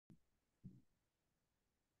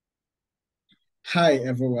Hi,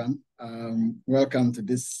 everyone. Welcome to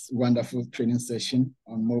this wonderful training session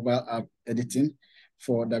on mobile app editing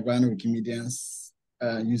for Dagbani Wikimedians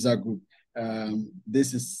user group.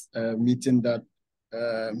 This is a meeting that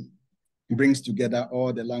brings together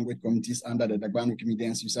all the language communities under the Dagbani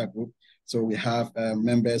Wikimedians user group. So we have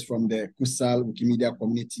members from the Kusaal Wikimedia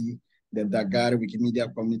community, the Dagaare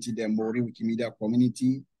Wikimedia community, the Mori Wikimedia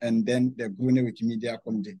community, and then the Gurene Wikimedia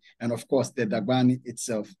community, and of course, the Dagbani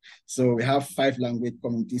itself. So we have 5 language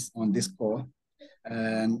communities on this call.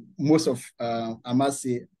 And most of, I must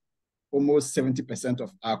say, almost 70%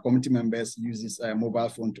 of our community members use a mobile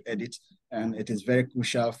phone to edit. And it is very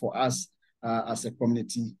crucial for us as a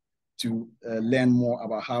community to learn more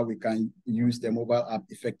about how we can use the mobile app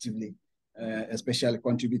effectively, especially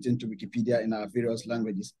contributing to Wikipedia in our various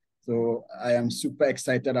languages. So I am super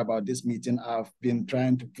excited about this meeting. I've been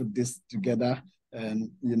trying to put this together,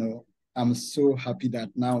 and I'm so happy that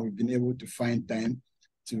now we've been able to find time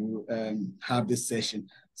to have this session.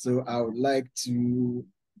 So I would like to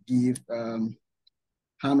hand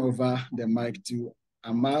over the mic to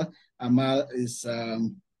Amal. Amal is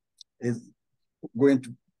going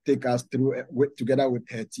to take us through, together with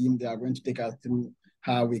her team, they are going to take us through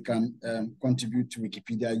how we can contribute to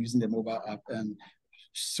Wikipedia using the mobile app, and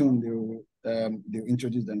soon they'll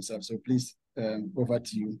introduce themselves. So please, over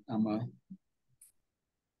to you, Amal.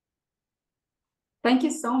 Thank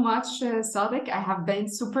you so much, Sadiq. I have been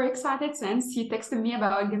super excited since you texted me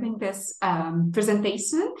about giving this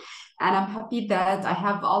presentation. And I'm happy that I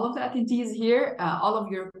have all of the attendees here. All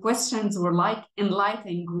of your questions were like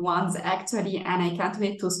enlightening ones, actually. And I can't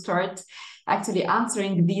wait to start actually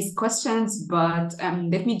answering these questions. But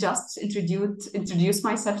let me just introduce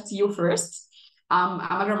myself to you first. I'm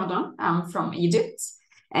Amal Ramadan. I'm from Egypt.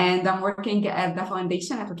 And I'm working at the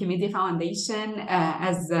foundation, at Wikimedia Foundation,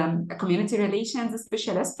 as a community relations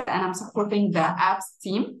specialist, and I'm supporting the apps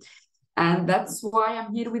team. And that's why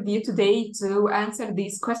I'm here with you today to answer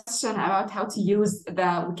this question about how to use the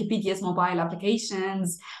Wikipedia's mobile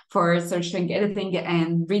applications for searching, editing,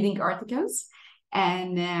 and reading articles.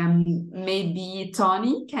 And maybe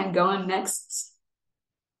Tony can go on next.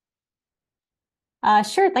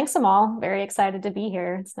 Sure. Thanks, Amal. Very excited to be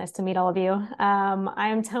here. It's nice to meet all of you.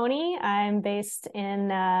 I'm Tony. I'm based in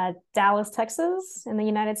Dallas, Texas, in the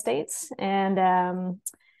United States. And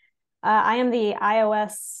I am the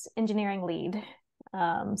iOS engineering lead.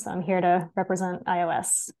 So I'm here to represent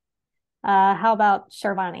iOS. How about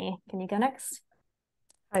Sharvani? Can you go next?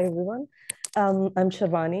 Hi, everyone. I'm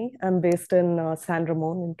Sharvani. I'm based in San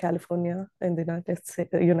Ramon in California in the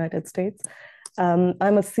United States.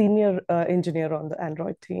 I'm a senior engineer on the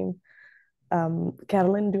Android team.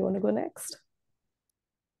 Carolyn, do you want to go next?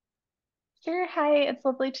 Sure. Hi, it's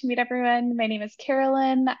lovely to meet everyone. My name is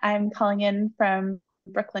Carolyn. I'm calling in from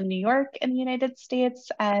Brooklyn, New York in the United States,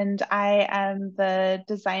 and I am the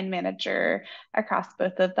design manager across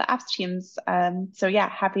both of the apps teams. So yeah,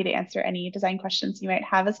 happy to answer any design questions you might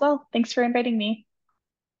have as well. Thanks for inviting me.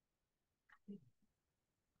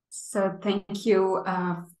 So thank you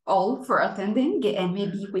all for attending, and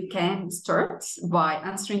maybe we can start by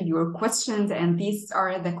answering your questions. And these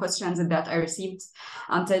are the questions that I received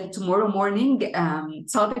until tomorrow morning.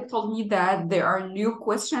 Sadiq told me that there are new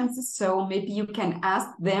questions, so maybe you can ask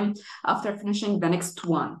them after finishing the next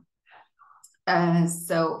one.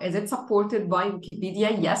 So is it supported by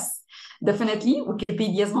Wikipedia? Yes, definitely.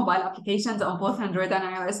 Wikipedia's mobile applications on both Android and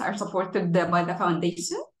iOS are supported by the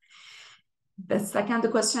foundation. The second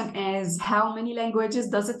question is, how many languages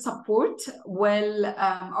does it support? Well,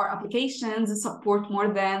 our applications support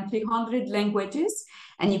more than 300 languages,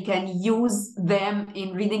 and you can use them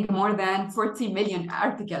in reading more than 40 million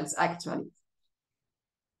articles, actually.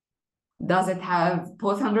 Does it have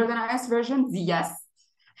both Android and iOS versions? Yes.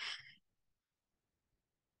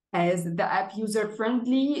 Is the app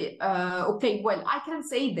user-friendly? Okay, well, I can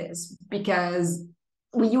say this because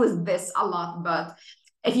we use this a lot, but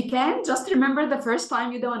if you can, just remember the first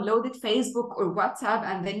time you downloaded Facebook or WhatsApp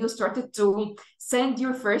and then you started to send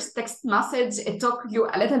your first text message, it took you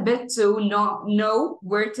a little bit to know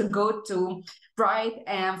where to go to write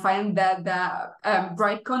and find the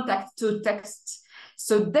right contact to text.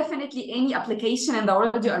 So definitely any application in the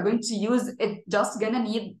world you are going to use, it just gonna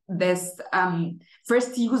need this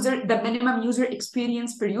first user, the minimum user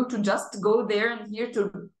experience for you to just go there and here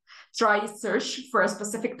to try search for a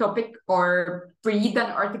specific topic or read an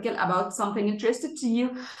article about something interested to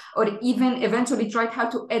you, or even eventually try how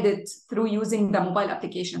to edit through using the mobile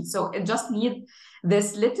application. So it just needs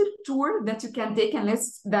this little tour that you can take in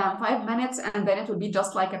less than 5 minutes, and then it will be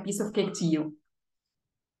just like a piece of cake to you.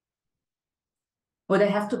 Would I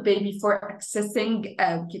have to pay before accessing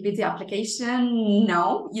a Wikipedia application?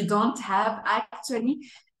 No, you don't have actually.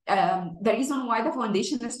 The reason why the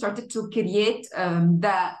foundation started to create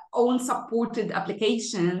the own supported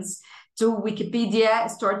applications to Wikipedia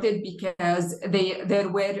started because there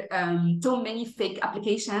were too many fake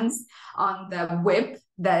applications on the web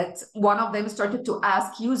that one of them started to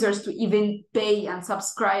ask users to even pay and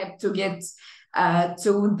subscribe to get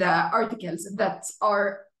to the articles that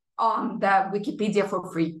are on the Wikipedia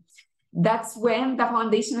for free. That's when the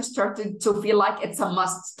foundation started to feel like it's a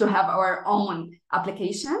must to have our own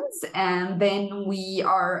applications. And then we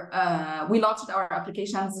launched our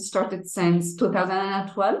applications, started since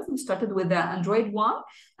 2012. We started with the Android one.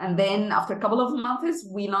 And then after a couple of months,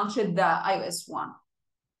 we launched the iOS one.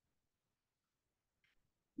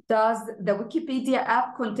 Does the Wikipedia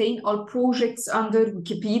app contain all projects under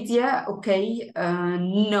Wikipedia? Okay,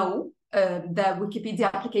 no. The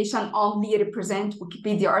Wikipedia application only represents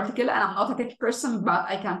Wikipedia article, and I'm not a tech person, but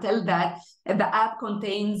I can tell that the app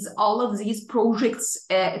contains all of these projects.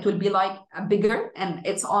 It will be like bigger and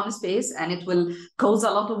its own space, and it will cause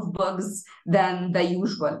a lot of bugs than the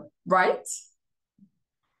usual, right?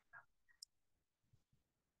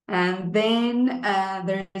 And then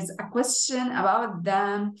there is a question about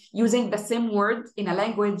using the same word in a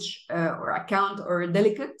language or account or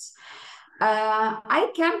delicate.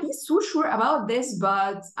 I can't be so sure about this,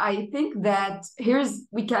 but I think that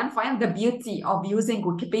we can find the beauty of using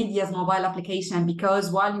Wikipedia's mobile application, because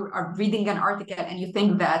while you are reading an article and you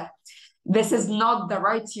think that this is not the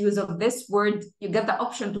right use of this word, you get the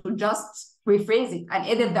option to just rephrase it and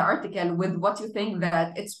edit the article with what you think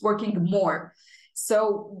that it's working more.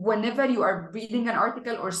 So whenever you are reading an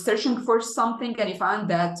article or searching for something and you find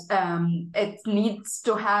that it needs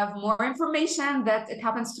to have more information, that it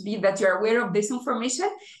happens to be that you're aware of this information,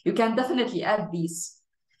 you can definitely add these.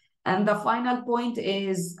 And the final point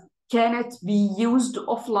is, can it be used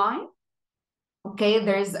offline? Okay,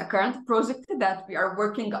 there is a current project that we are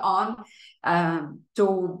working on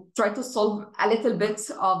to try to solve a little bit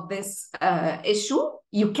of this issue.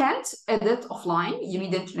 You can't edit offline. You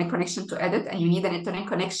need an internet connection to edit, and you need an internet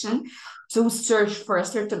connection to search for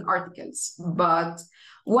certain articles. But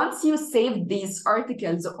once you save these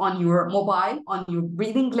articles on your mobile, on your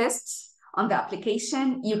reading lists, on the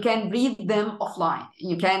application, you can read them offline.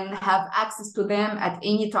 You can have access to them at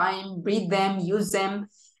any time, read them, use them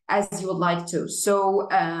as you would like to. So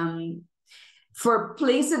for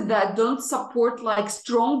places that don't support like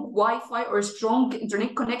strong Wi-Fi or strong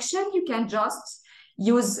internet connection, you can just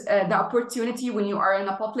use the opportunity when you are in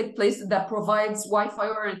a public place that provides Wi-Fi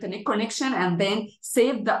or internet connection, and then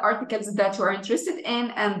save the articles that you are interested in,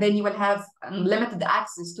 and then you will have unlimited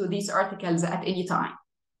access to these articles at any time.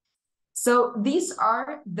 So these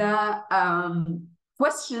are the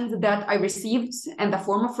questions that I received in the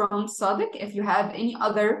form from Sadiq. If you have any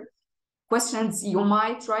other questions, you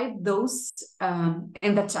might write those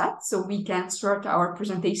in the chat so we can start our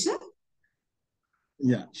presentation.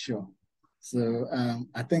 Yeah, sure. So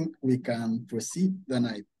I think we can proceed. Then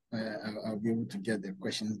I'll be able to get the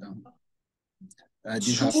questions down. I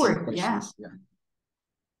do have some questions. Yeah.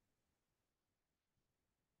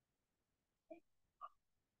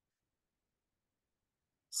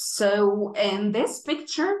 So in this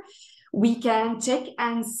picture, we can check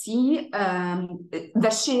and see the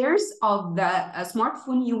shares of the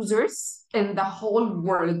smartphone users in the whole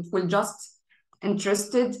world. We're just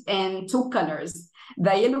interested in two colors.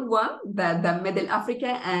 The yellow one, the Middle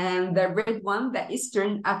Africa, and the red one, the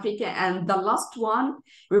Eastern Africa, and the last one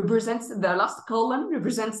represents, the last column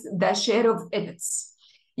represents the share of edits.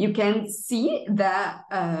 You can see the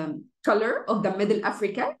color of the Middle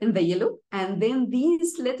Africa in the yellow, and then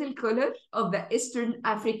this little color of the Eastern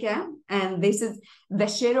Africa, and this is the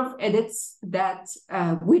share of edits that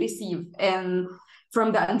we receive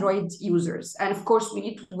from the Android users. And of course, we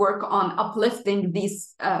need to work on uplifting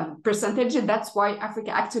this percentage. That's why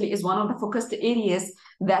Africa actually is one of the focused areas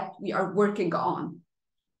that we are working on.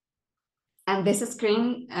 And this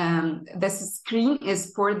screen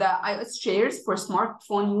is for the iOS shares for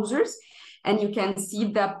smartphone users. And you can see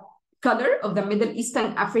the color of the Middle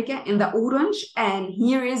Eastern Africa in the orange. And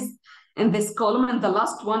here is in this column, and the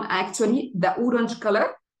last one, actually, the orange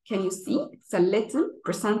color. Can you see? It's a little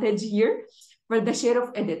percentage here for the share of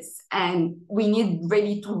edits. And we need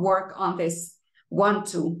really to work on this one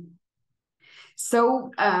too. So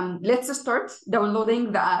let's start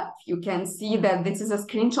downloading the app. You can see that this is a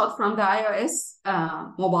screenshot from the iOS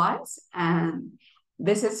mobiles, and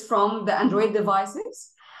this is from the Android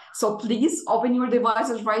devices. So please open your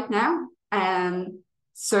devices right now and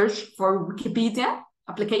search for Wikipedia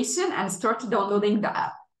application and start downloading the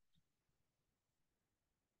app.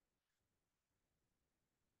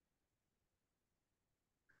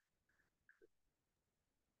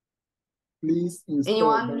 please install.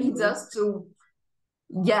 Anyone needs us to,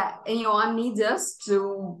 yeah, anyone needs us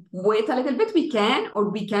to wait a little bit, we can, or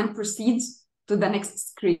we can proceed to the next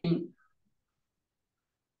screen.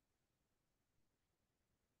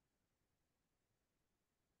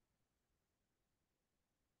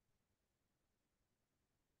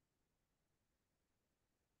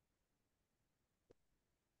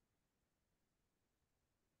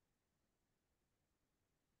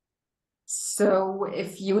 So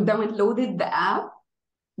if you downloaded the app,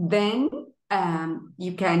 then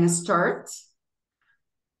you can start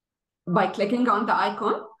by clicking on the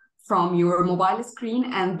icon from your mobile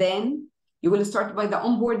screen, and then you will start by the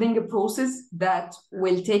onboarding process that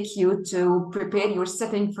will take you to prepare your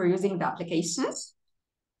setting for using the application.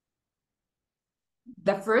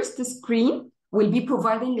 The first screen will be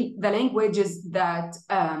providing the languages that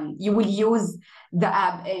you will use the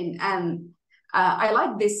app in. And I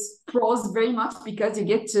like this pros very much because you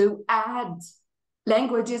get to add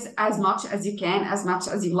languages as much as you can, as much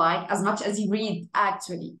as you like, as much as you read,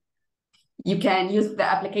 actually. You can use the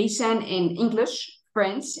application in English,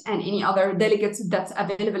 French, and any other delegates that's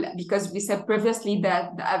available, because we said previously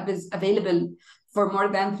that the app is available for more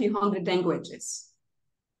than 300 languages.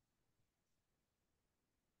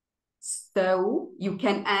 So you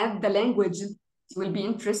can add the language you will be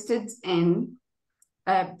interested in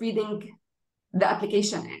reading the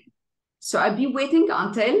application in. So I'll be waiting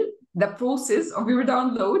until the process of your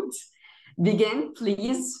download begin.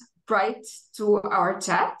 Please write to our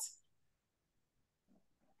chat.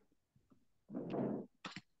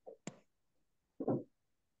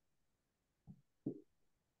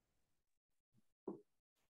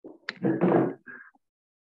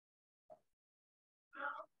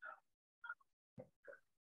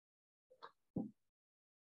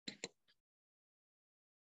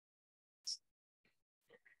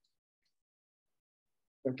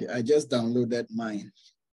 Okay, I just downloaded mine.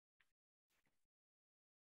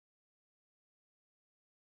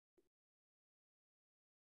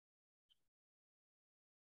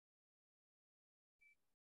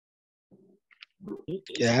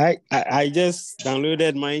 Yeah, I just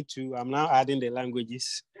downloaded mine too. I'm now adding the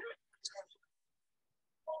languages.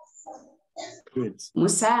 Great.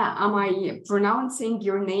 Musa, am I pronouncing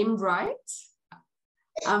your name right?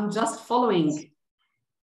 I'm just following.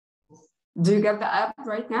 Do you get the app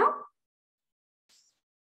right now?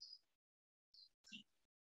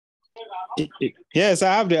 Yes,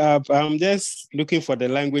 I have the app. I'm just looking for the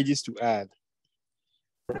languages to add.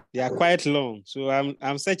 They are quite long, so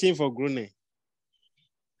I'm searching for Gurene.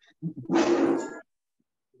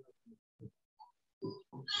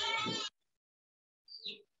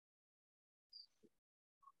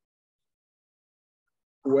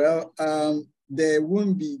 Well, there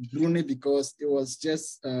won't be Gurene because it was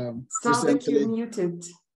just Sounds recently. like you're muted.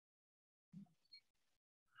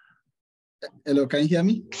 Hello, can you hear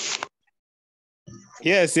me?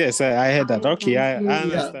 Yes, I heard that. Okay, I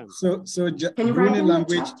understand. Yeah, so can you write Gurene in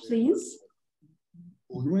language, the chat, please?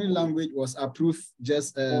 Gurene language was approved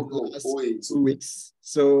just last 2 weeks,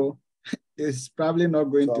 so it's probably not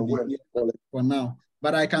going to be here for now.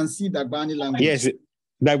 But I can see Dagbani language. Yes,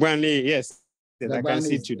 Dagbani, yes. Dagbani I can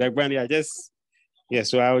see too. Dagbani,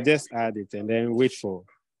 so I'll just add it and then wait for.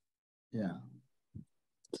 Yeah.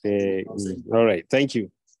 All right, thank you.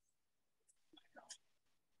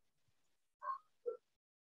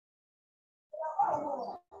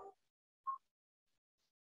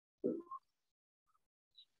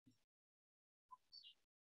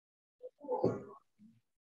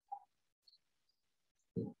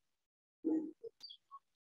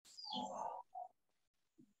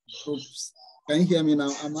 Oops. Can you hear me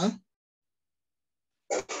now, Amal?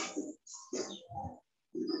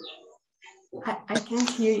 I can't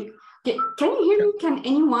hear you. Can you hear me? Can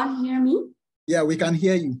anyone hear me? Yeah, we can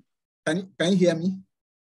hear you. Can you hear me?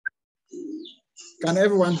 Can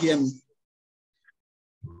everyone hear me?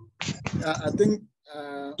 I think.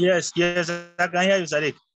 Yes, I can hear you,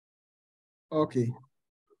 Sadiq. Okay.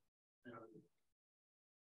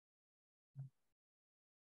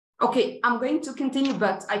 Okay, I'm going to continue,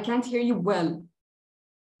 but I can't hear you well.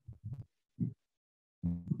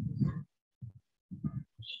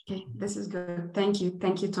 Okay, this is good. Thank you,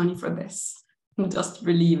 Tony, for this. I'm just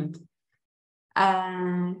relieved.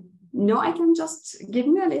 No, I can just give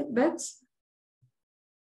me a little bit.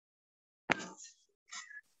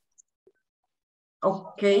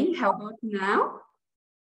 Okay, how about now?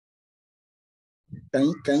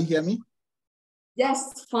 Can you hear me?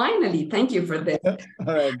 Yes, finally. Thank you for this.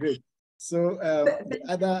 All right, great. So the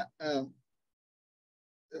other,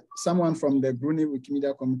 someone from the Gurene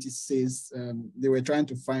Wikimedia community says they were trying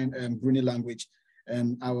to find Gurene language.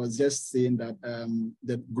 And I was just saying that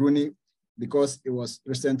the Gurene, because it was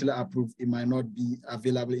recently approved, it might not be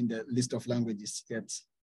available in the list of languages yet.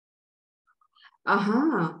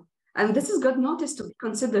 And this is good notice to be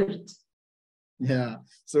considered. Yeah,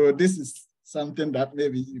 so this is something that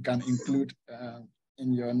maybe you can include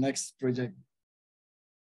in your next project.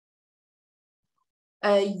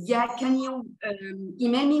 Yeah, can you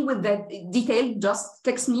email me with the detail? Just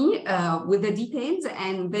text me with the details,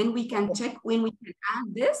 and then we can check when we can add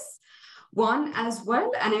this one as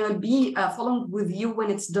well. And I will be following with you when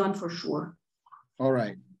it's done for sure. All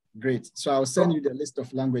right, great. So I'll send you the list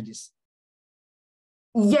of languages.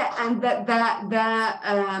 Yeah, and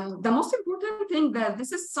the most important thing that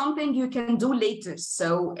this is something you can do later.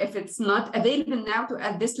 So if it's not available now to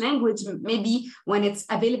add this language, maybe when it's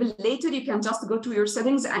available later, you can just go to your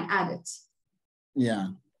settings and add it. Yeah.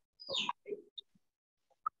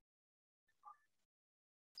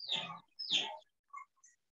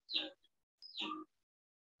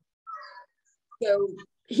 So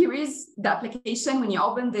here is the application. When you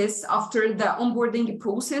open this, after the onboarding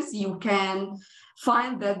process, you can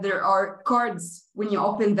find that there are cards when you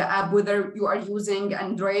open the app, whether you are using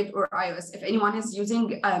Android or iOS. If anyone is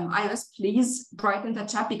using iOS, please write in the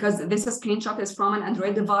chat, because this screenshot is from an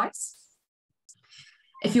Android device.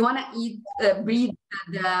 If you want to read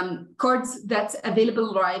the cards that's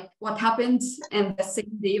available, like what happened in the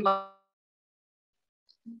same day,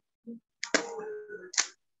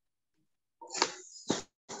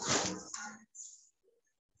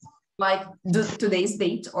 like today's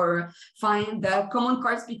date, or find the common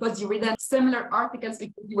cards because you read similar articles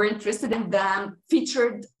because you were interested in the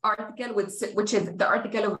featured article, which is the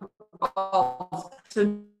article of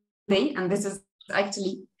today. And this is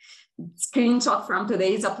actually screenshot from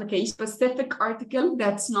today's application. Specific article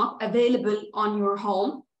that's not available on your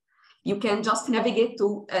home, you can just navigate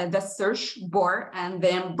to the search bar and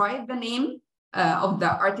then write the name of the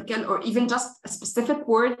article, or even just a specific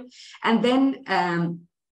word, and then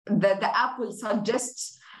the app will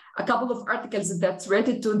suggest a couple of articles that's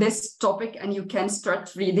related to this topic, and you can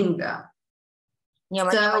start reading them.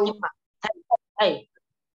 So,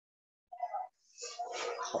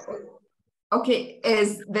 okay,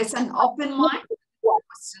 is this an open mic?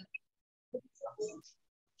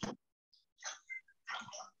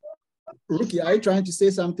 Rookie, are you trying to say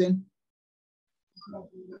something?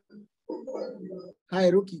 Hi,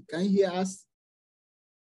 Rookie, can you hear us?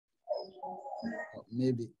 Oh,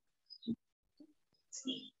 maybe.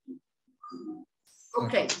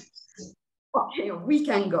 Okay. Okay, we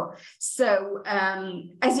can go. So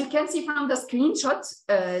as you can see from the screenshot,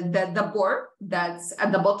 the board that's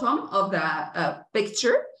at the bottom of the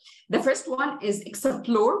picture, the first one is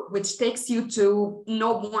Explore, which takes you to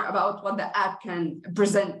know more about what the app can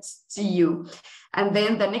present to you. And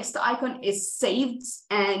then the next icon is Saved.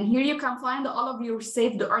 And here you can find all of your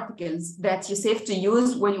saved articles that you save to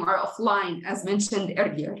use when you are offline, as mentioned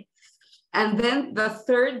earlier. And then the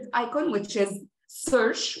third icon, which is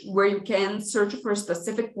Search, where you can search for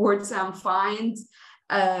specific words and find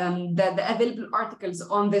the available articles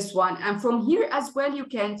on this one. And from here as well, you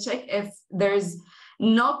can check if there's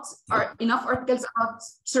not enough articles about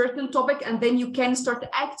certain topic, and then you can start to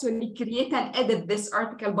actually create and edit this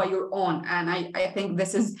article by your own. And I think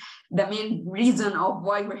this is the main reason of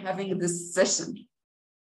why we're having this session.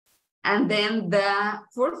 And then the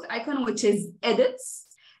fourth icon, which is Edits.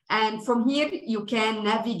 And from here, you can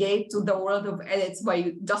navigate to the world of edits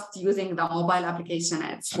by just using the mobile application.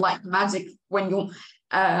 It's like magic when you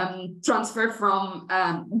transfer from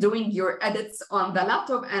doing your edits on the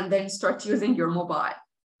laptop and then start using your mobile.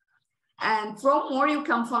 And from more, you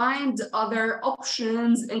can find other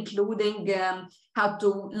options, including how to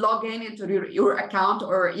log in into your account,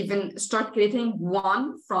 or even start creating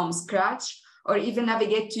one from scratch, or even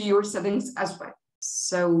navigate to your settings as well.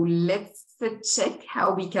 So let's check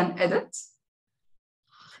how we can edit.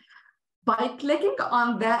 By clicking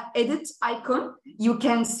on the edit icon, you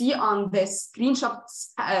can see on this screenshot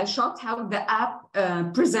how the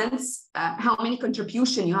app presents how many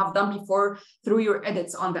contributions you have done before through your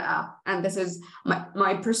edits on the app. And this is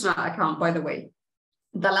my personal account, by the way.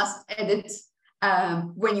 The last edit,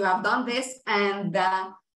 when you have done this, and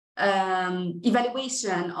the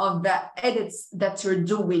evaluation of the edits that you're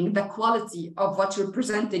doing, the quality of what you're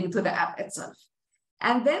presenting to the app itself.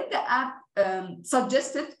 And then the app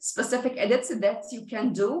suggested specific edits that you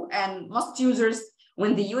can do. And most users,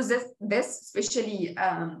 when they use this, especially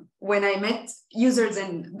when I met users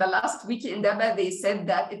in the last week in Daba, they said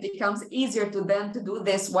that it becomes easier to them to do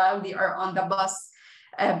this while they are on the bus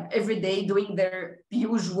every day doing their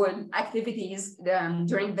usual activities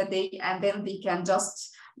during the day. And then they can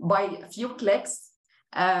just, by a few clicks,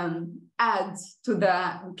 add to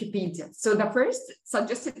the Wikipedia. So the first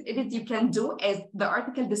suggested edit you can do is the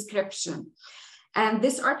article description. And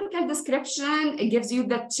this article description, it gives you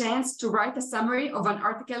the chance to write a summary of an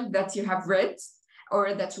article that you have read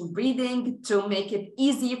or that you're reading, to make it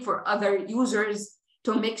easy for other users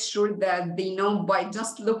to make sure that they know by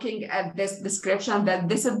just looking at this description that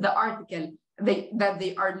this is the article that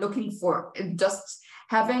they are looking for. Just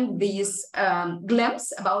having these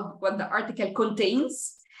glimpse about what the article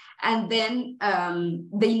contains, and then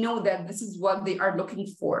they know that this is what they are looking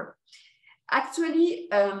for. Actually,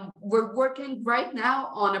 we're working right now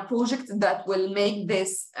on a project that will make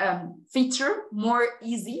this feature more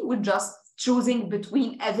easy with just choosing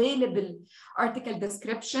between available article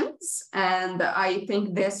descriptions. And I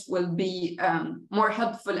think this will be more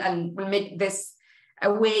helpful and will make this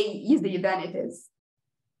a way easier than it is.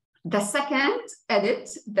 The second edit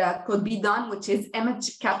that could be done, which is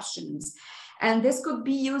image captions. And this could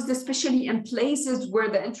be used especially in places where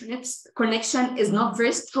the internet connection is not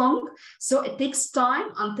very strong. So it takes time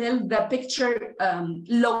until the picture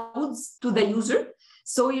loads to the user.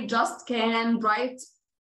 So you just can write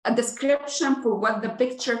a description for what the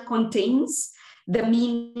picture contains, the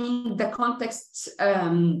meaning, the context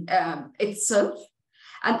itself.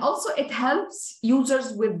 And also it helps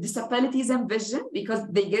users with disabilities in vision, because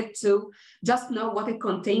they get to just know what it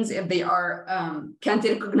contains if they are can't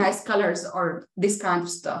recognize colors or this kind of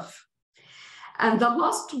stuff. And the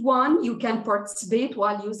last one you can participate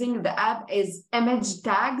while using the app is image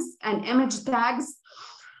tags. And image tags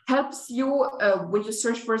helps you, when you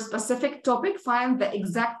search for a specific topic, find the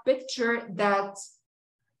exact picture that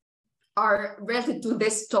are related to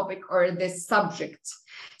this topic or this subject.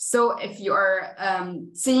 So if you are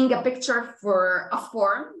seeing a picture for a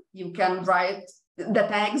form, you can write the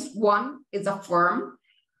tags. One is a form.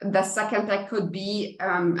 The second tag could be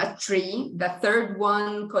a tree. The third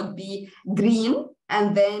one could be green.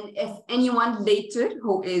 And then if anyone later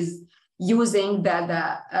who is using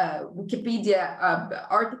the Wikipedia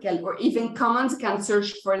article or even comments can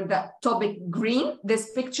search for the topic green,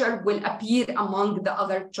 this picture will appear among the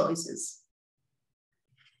other choices.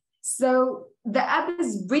 So the app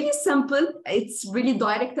is really simple. It's really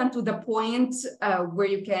direct and to the point where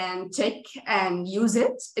you can check and use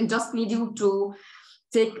it. It just needs you to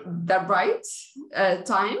take the right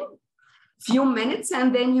time, few minutes,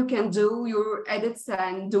 and then you can do your edits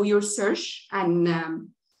and do your search and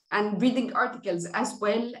reading articles as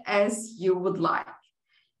well as you would like.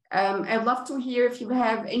 I'd love to hear if you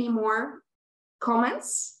have any more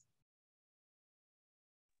comments.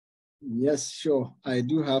 Yes, sure. I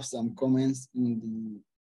do have some comments in the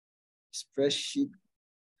spreadsheet.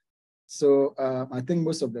 So I think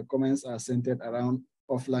most of the comments are centered around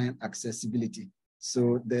offline accessibility.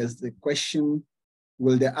 So there's the question,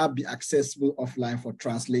 will the app be accessible offline for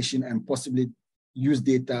translation and possibly use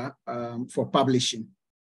data for publishing?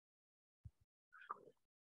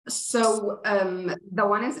 So the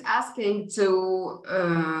one is asking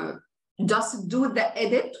to just do the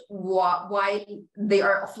edit while they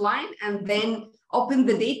are offline and then open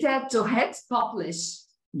the data to hit publish.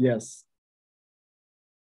 Yes.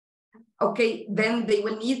 Okay, then they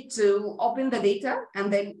will need to open the data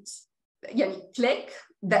and then click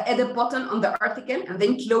the edit button on the article and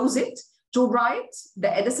then close it to write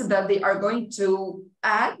the edits that they are going to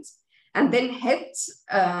add, and then hit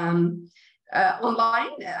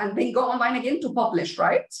online and then go online again to publish,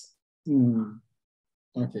 right?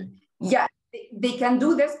 Okay. Yeah, they can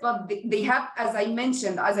do this, but they have, as I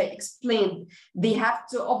mentioned, as I explained, they have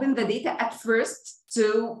to open the data at first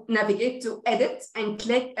to navigate to edit and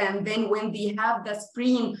click, and then when they have the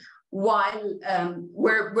screen while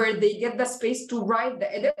where they get the space to write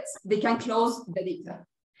the edits, they can close the data.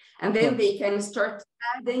 And then they can start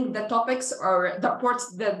adding the topics or the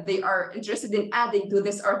parts that they are interested in adding to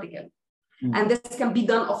this article. And this can be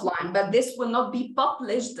done offline, but this will not be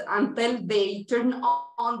published until they turn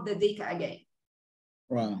on the data again.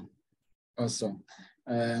 Wow, awesome.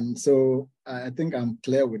 So I think I'm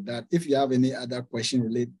clear with that. If you have any other question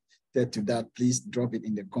related to that, please drop it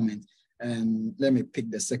in the comment. And let me pick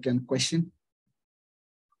the second question.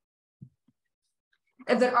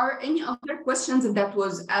 If there are any other questions that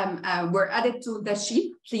was were added to the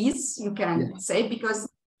sheet, please, you can say, because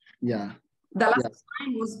the last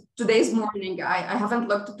time was today's morning. I haven't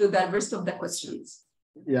looked to the rest of the questions.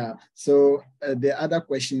 Yeah, so the other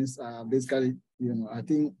questions are basically, I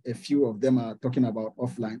think a few of them are talking about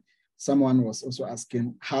offline. Someone was also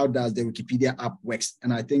asking, how does the Wikipedia app works?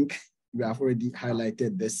 And I think we have already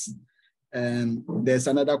highlighted this. And there's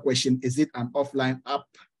another question, is it an offline app?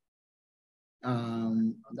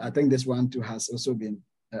 I think this one too has also been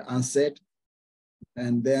answered.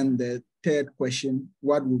 And then the third question,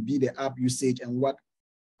 what will be the app usage and what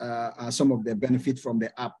are some of the benefits from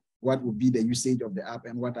the app? What will be the usage of the app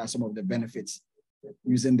and what are some of the benefits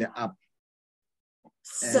using the app?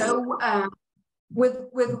 So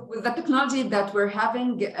with the technology that we're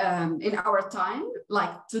having in our time,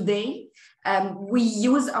 like today, we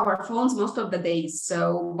use our phones most of the days.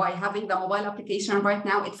 So by having the mobile application right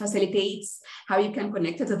now, it facilitates how you can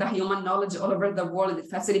connect to the human knowledge all over the world. It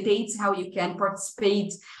facilitates how you can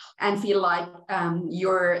participate and feel like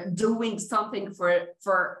you're doing something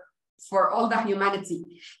for all the humanity.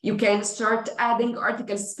 You can start adding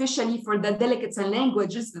articles, especially for the delegates and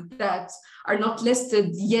languages that are not listed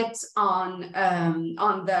yet on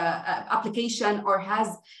the application or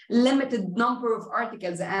has limited number of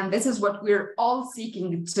articles. And this is what we're all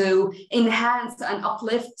seeking to enhance and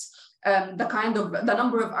uplift the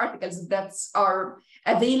number of articles that are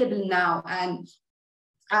available now. And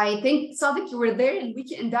I think, Sadiq, you were there in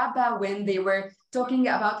Wiki and Daba when they were talking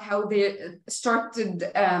about how they started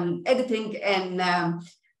editing in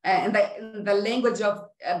the language of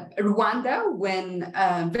Rwanda when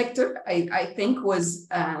Victor, I think, was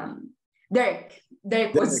Derek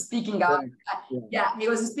was speaking out. Yeah, he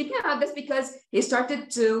was speaking about this because he started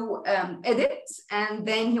to edit, and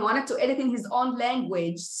then he wanted to edit in his own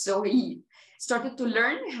language. So he started to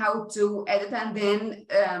learn how to edit, and then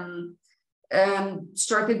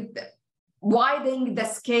started widening the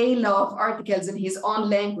scale of articles in his own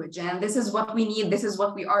language. And this is what we need. This is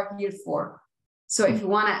what we are here for. So if you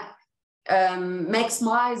want to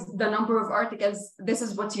maximize the number of articles, this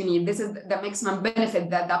is what you need. This is the maximum benefit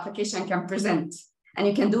that the application can present. And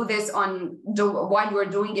you can do this while you're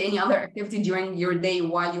doing any other activity during your day,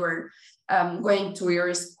 while you're going to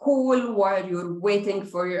your school, while you're waiting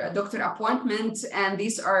for your doctor appointment. And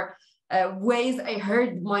these are ways I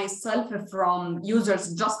heard myself from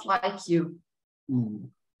users just like you.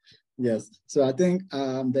 Yes, so I think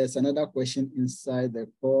there's another question inside the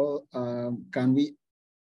call. Can we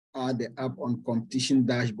add the app on competition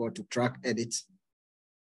dashboard to track edits?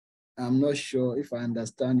 I'm not sure if I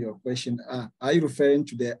understand your question. Are you referring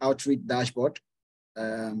to the outreach dashboard?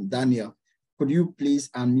 Daniel, could you please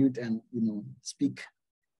unmute and speak,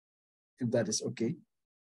 if that is okay?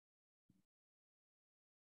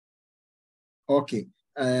 Okay,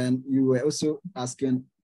 and you were also asking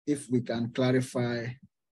if we can clarify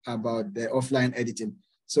about the offline editing.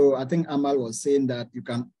 So I think Amal was saying that you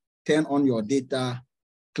can turn on your data,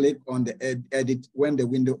 click on the edit. When the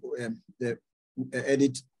window, the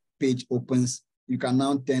edit page opens, you can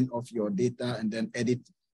now turn off your data and then edit.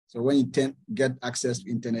 So when you get access to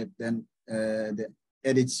internet, then the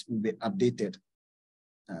edits will be updated.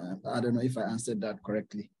 I don't know if I answered that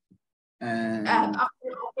correctly. After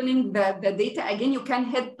opening the data again, you can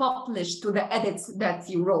hit publish to the edits that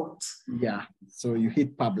you wrote. Yeah, so you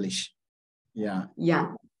hit publish. Yeah.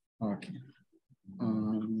 Yeah. Okay.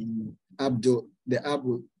 Abdul, the app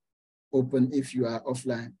will open if you are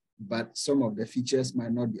offline, but some of the features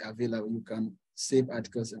might not be available. You can save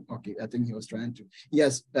articles. And okay, I think he was trying to.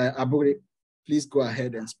 Yes, Abure, please go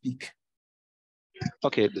ahead and speak.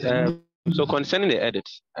 Okay. So concerning the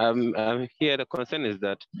edits, here the concern is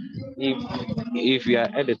that if you are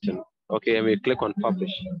editing, okay, and we click on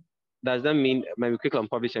publish, does that mean when we click on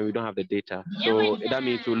publish and we don't have the data? So that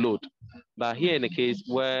means to load. But here in the case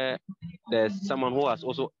where there's someone who has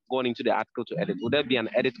also gone into the article to edit, would there be an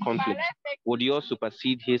edit conflict? Would yours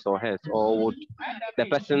supersede his or hers, or would the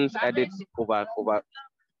person's edits overlap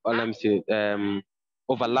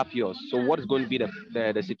yours? So what is going to be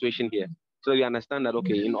the situation here? So you understand that,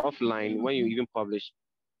 okay, in offline, when you even publish,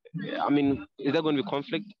 I mean, is there going to be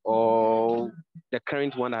conflict, or the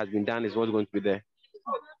current one that has been done is what's going to be there?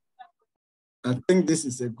 I think this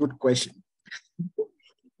is a good question.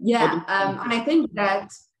 Yeah, and I think that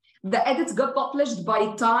the edits got published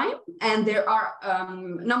by time, and there are a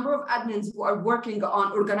number of admins who are working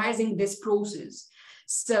on organizing this process.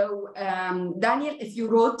 So Daniel, if you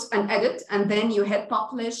wrote an edit and then you hit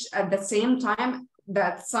publish at the same time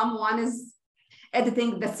that someone is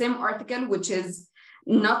editing the same article, which is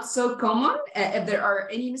not so common. If there are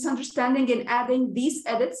any misunderstanding in adding these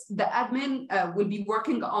edits, the admin will be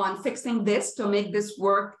working on fixing this to make this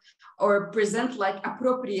work or present like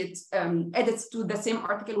appropriate edits to the same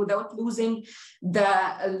article without losing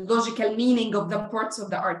the logical meaning of the parts of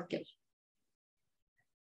the article.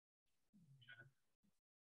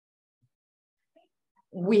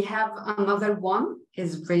 We have another one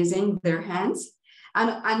is raising their hands. And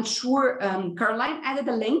I'm sure Caroline added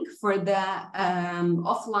a link for the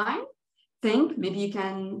offline thing. Maybe you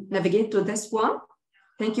can navigate to this one.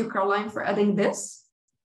 Thank you, Caroline, for adding this.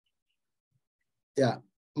 Yeah,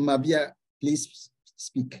 Mabia, please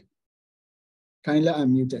speak. Kindly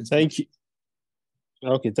unmute and speak. Thank you.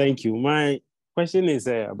 Okay, thank you. My question is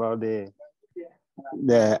about the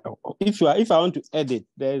if I want to edit,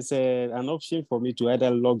 there's an option for me to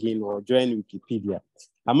either log in or join Wikipedia.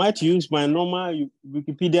 I might use my normal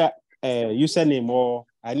Wikipedia username, or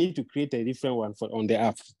I need to create a different one on the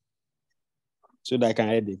app so that I can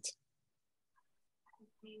edit.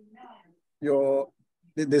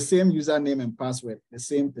 The same username and password, the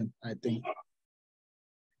same thing, I think.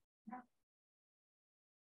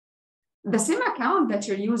 The same account that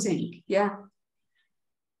you're using, yeah.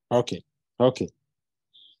 Okay, okay.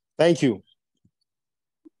 Thank you.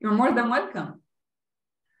 You're more than welcome.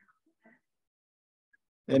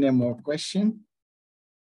 Any more questions?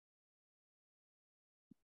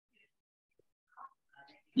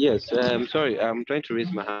 Yes, sorry, I'm trying to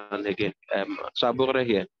raise my hand again. So Abura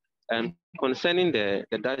here. Concerning the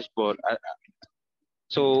dashboard,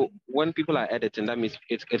 so when people are editing, that means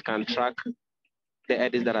it can track the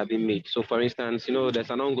edits that have been made. So for instance,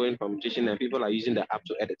 there's an ongoing competition and people are using the app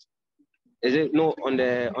to edit. Is it on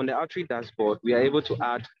the Outreach dashboard, we are able to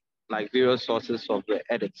add like various sources of the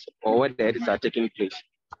edits or where the edits are taking place.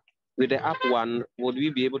 With the app one, would we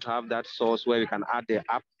be able to have that source where we can add the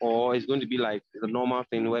app, or it's going to be like the normal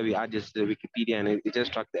thing where we add just the Wikipedia and it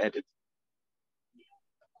just tracks the edits?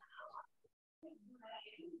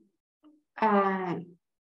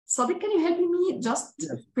 Sadiq, can you help me just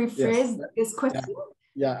rephrase this question?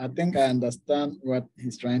 Yeah, I think I understand what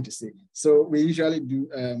he's trying to say. So we usually do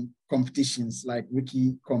competitions like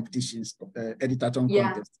wiki competitions, editathon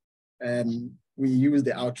contest. And we use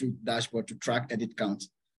the Outreach dashboard to track edit count.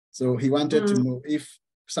 So he wanted to know if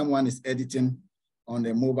someone is editing on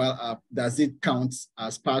the mobile app, does it count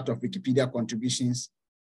as part of Wikipedia contributions,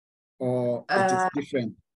 or it is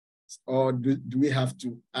different? Or do we have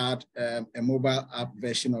to add a mobile app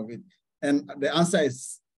version of it? And the answer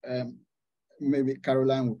is maybe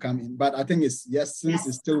Caroline will come in, but I think it's yes, since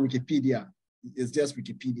it's still Wikipedia, it's just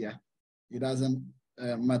Wikipedia. It doesn't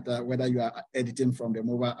matter whether you are editing from the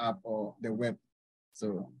mobile app or the web.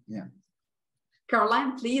 So yeah.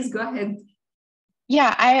 Caroline, please go ahead.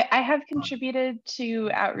 Yeah, I have contributed to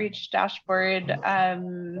Outreach dashboard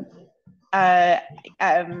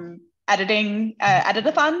editing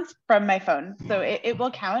editathons from my phone, so it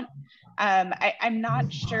will count. I'm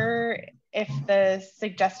not sure if the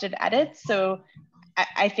suggested edits, so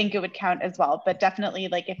I think it would count as well, but definitely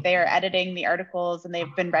like if they are editing the articles and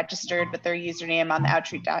they've been registered with their username on the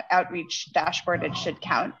Outreach dashboard, it should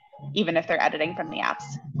count, even if they're editing from the apps.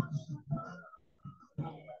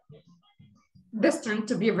 This turned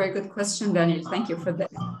to be a very good question, Daniel. Thank you for that.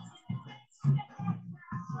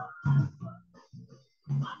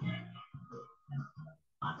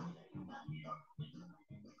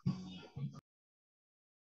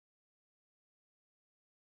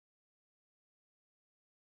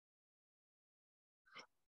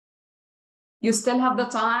 You still have the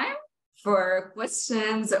time for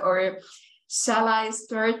questions, or shall I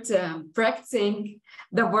start practicing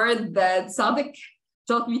the word that Sadiq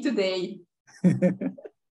taught me today?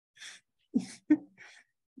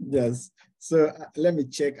 Yes. So let me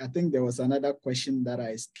check. I think there was another question that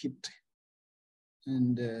I skipped.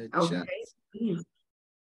 And okay.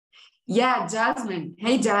 Yeah, Jasmine.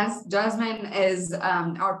 Hey, Jasmine is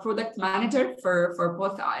our product manager for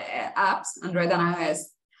both apps, Android and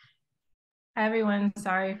iOS. Hi, everyone.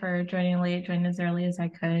 Sorry for joining late, joined as early as I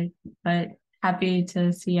could, but happy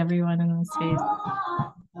to see everyone in the space.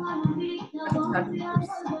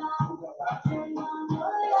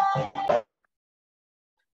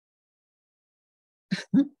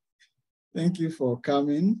 Thank you for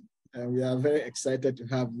coming. We are very excited to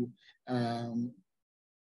have you.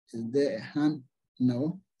 Is there a hand?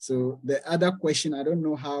 No. So the other question, I don't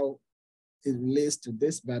know how it relates to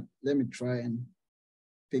this, but let me try and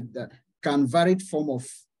pick that. Can varied form of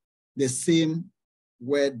the same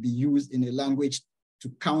word be used in a language to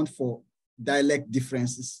count for dialect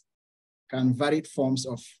differences? Can varied forms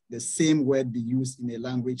of the same word be used in a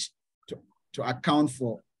language to account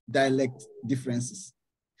for dialect differences?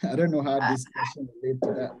 I don't know how this question relates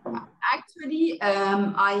to that. Actually,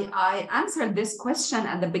 I answered this question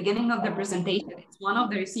at the beginning of the presentation. It's one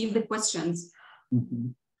of the received questions. Mm-hmm.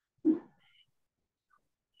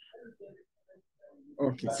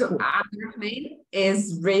 Okay. So cool. Abdurrahman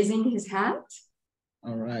is raising his hand.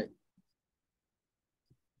 All right.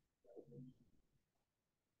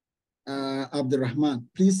 Abdurrahman,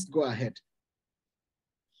 please go ahead.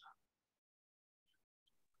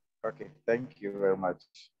 Okay, thank you very much.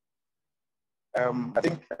 I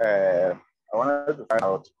think I wanted to find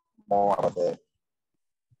out more about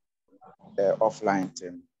the offline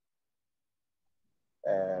thing.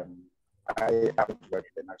 I have worked with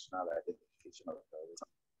the National Identification Authority.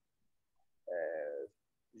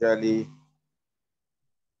 Usually,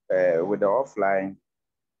 with the offline,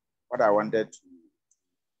 what I wanted to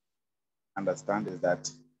understand is that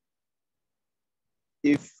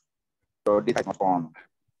if your data is not on,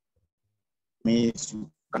 means you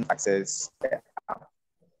can access the app.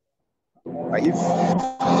 But if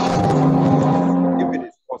it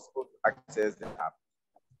is possible to access the app,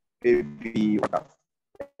 maybe you would have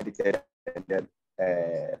edited and then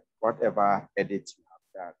whatever edits you have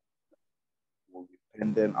done will be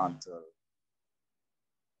pending until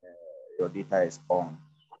your data is on.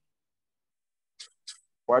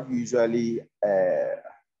 What usually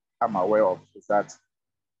I'm aware of is that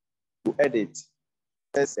to edit,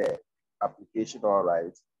 there's an application, all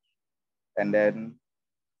right, and then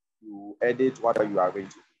you edit whatever you are going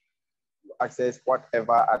to do. You access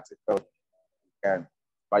whatever article you can,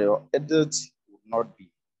 but your edit will not be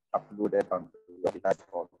uploaded on your data.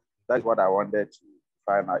 That's what I wanted to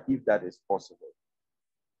find out, if that is possible.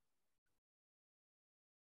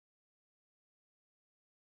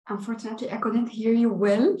 Unfortunately, I couldn't hear you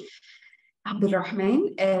well,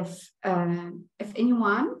 Abdulrahman. If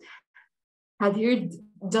anyone had heard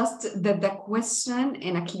just the question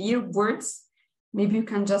in a clear words, maybe you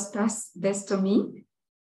can just pass this to me.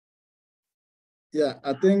 Yeah,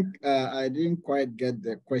 I think I didn't quite get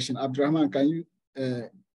the question. Abdulrahman, can you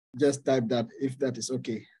just type that, if that is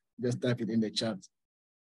okay? Just type it in the chat.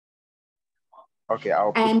 Okay,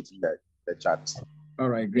 I'll put it in the chat. All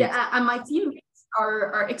right, great. Yeah, and my team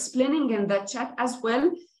are explaining in the chat as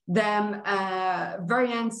well the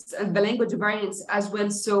variants, the language variants as well.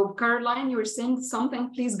 So Caroline, you were saying something.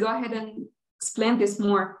 Please go ahead and explain this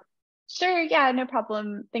more. Sure, yeah, no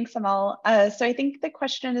problem. Thanks, Amal. So I think the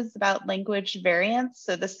question is about language variants.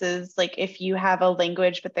 So this is like if you have a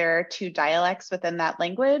language, but there are two dialects within that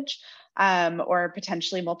language, or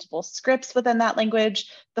potentially multiple scripts within that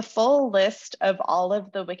language, the full list of all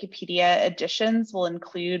of the Wikipedia editions will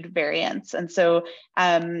include variants. And so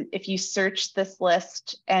if you search this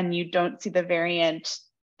list and you don't see the variant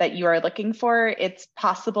that you are looking for, it's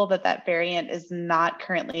possible that that variant is not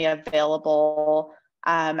currently available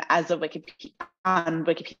as a on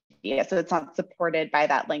Wikipedia, so it's not supported by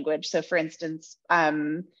that language. So for instance,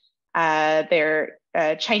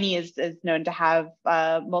 Chinese is known to have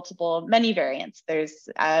many variants. There's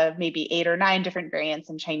maybe 8 or 9 different variants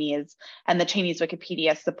in Chinese, and the Chinese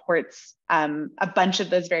Wikipedia supports a bunch of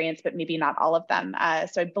those variants, but maybe not all of them.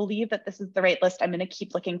 So I believe that this is the right list. I'm going to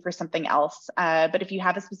keep looking for something else. But if you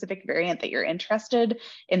have a specific variant that you're interested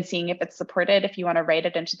in seeing if it's supported, if you want to write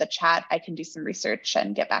it into the chat, I can do some research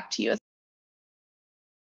and get back to you.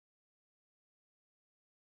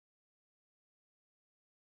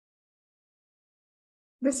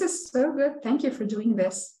 This is so good. Thank you for doing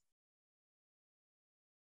this.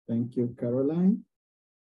 Thank you, Caroline.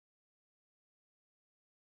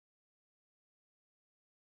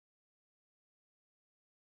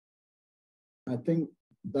 I think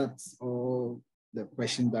that's all the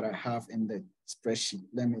questions that I have in the spreadsheet.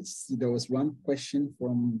 Let me see. There was one question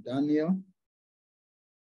from Daniel.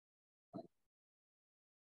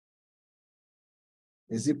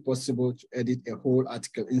 Is it possible to edit a whole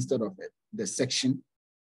article instead of the section?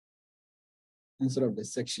 Instead of the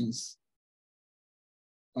sections?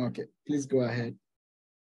 Okay, please go ahead.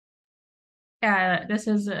 Yeah, this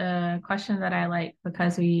is a question that I like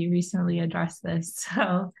because we recently addressed this.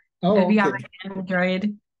 So if you have an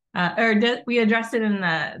Android, we addressed it in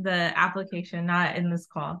the application, not in this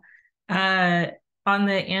call. On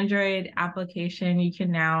the Android application, you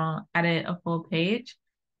can now edit a full page.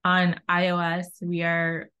 On iOS, we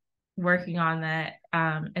are working on that.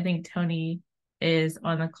 I think Tony is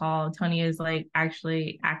on the call. Tony is like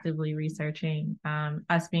actually actively researching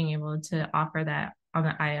us being able to offer that on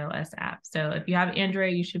the iOS app. So if you have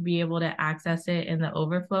Android, you should be able to access it in the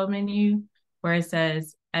overflow menu where it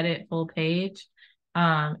says edit full page.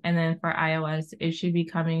 And then for iOS, it should be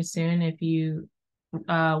coming soon if you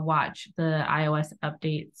watch the iOS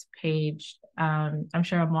updates page. I'm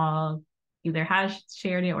sure Amal either has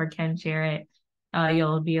shared it or can share it.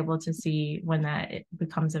 You'll be able to see when that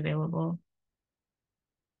becomes available.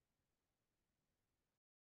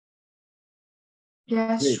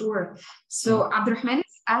 Yeah, sure. So Abdulrahman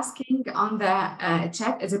is asking on the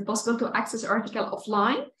chat, is it possible to access article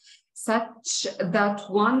offline such that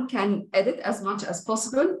one can edit as much as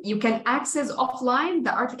possible? You can access offline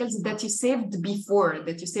the articles that you saved before,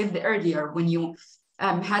 that you saved earlier when you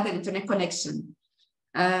had an internet connection.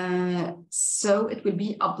 So it will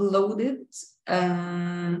be uploaded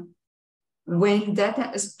when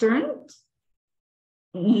data is turned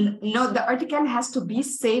No, the article has to be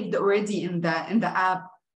saved already in the app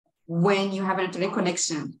when you have an internet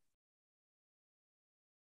connection.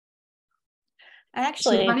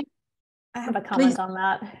 Actually, Shivani? I have a comment on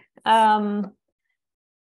that.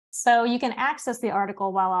 So you can access the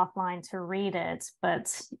article while offline to read it,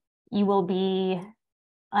 but you will be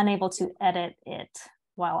unable to edit it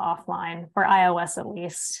while offline, for iOS at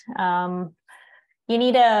least. You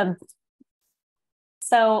need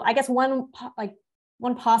so I guess one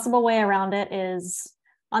possible way around it is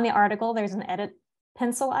on the article, there's an edit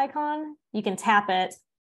pencil icon. You can tap it.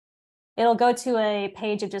 It'll go to a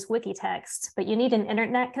page of just wiki text, but you need an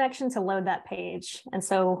internet connection to load that page. And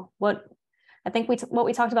so what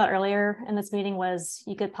we talked about earlier in this meeting was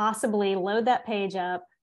you could possibly load that page up,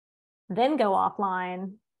 then go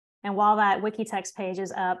offline. And while that wiki text page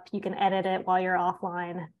is up, you can edit it while you're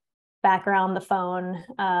offline, background the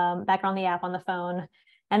app on the phone.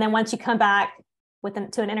 And then once you come back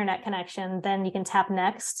to an internet connection, then you can tap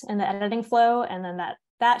next in the editing flow. And then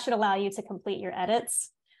that should allow you to complete your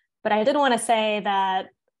edits. But I did want to say that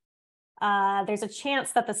there's a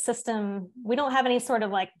chance that the system, we don't have any sort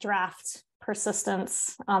of like draft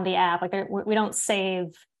persistence on the app. Like we don't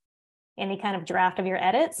save any kind of draft of your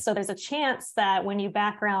edits. So there's a chance that when you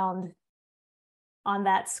background on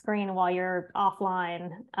that screen while you're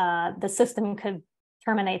offline, the system could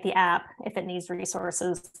terminate the app if it needs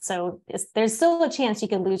resources. So there's still a chance you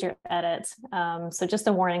could lose your edits. So just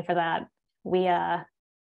a warning for that.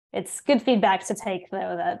 It's good feedback to take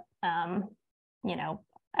though that, I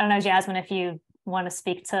don't know, Jasmine, if you want to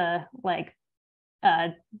speak to like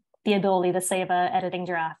the ability to save a editing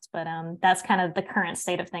draft, but that's kind of the current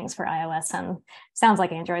state of things for iOS and sounds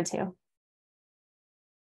like Android too.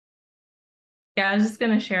 Yeah, I was just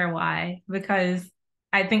going to share why, because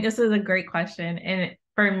I think this is a great question. And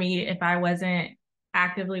for me, if I wasn't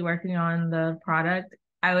actively working on the product,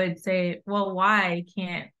 I would say, well, why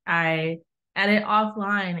can't I edit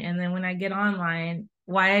offline? And then when I get online,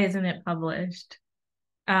 why isn't it published?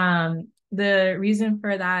 The reason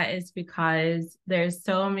for that is because there's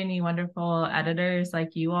so many wonderful editors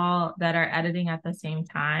like you all that are editing at the same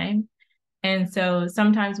time. And so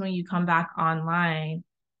sometimes when you come back online,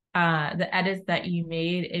 the edits that you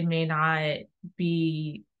made, it may not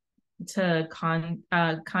be to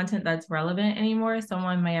content that's relevant anymore.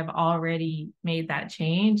 Someone may have already made that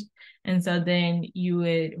change. And so then you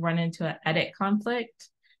would run into an edit conflict.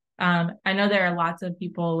 I know there are lots of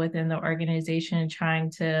people within the organization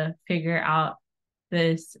trying to figure out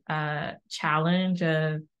this challenge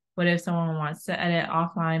of what if someone wants to edit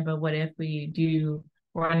offline, but what if we do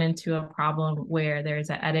run into a problem where there's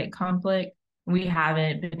an edit conflict? We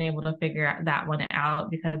haven't been able to figure that one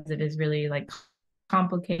out because it is really like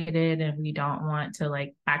complicated and we don't want to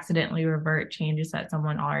like accidentally revert changes that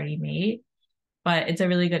someone already made. But it's a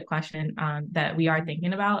really good question that we are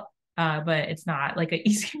thinking about, but it's not like an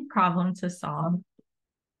easy problem to solve.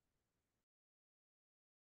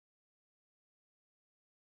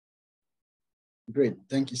 Great,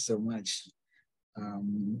 thank you so much.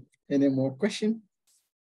 Any more questions?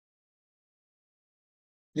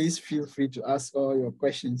 Please feel free to ask all your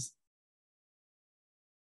questions.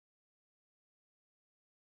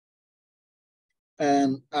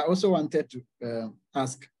 And I also wanted to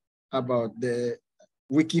ask about the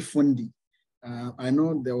Wikifundi. I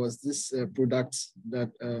know there was this product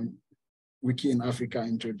that Wiki in Africa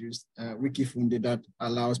introduced, Wikifundi, that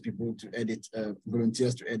allows people to edit,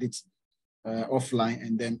 volunteers to edit offline,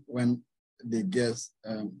 and then when they get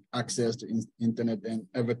access to internet, and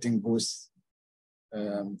everything goes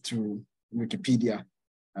to Wikipedia.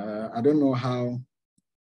 I don't know how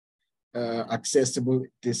accessible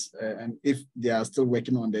it is, and if they are still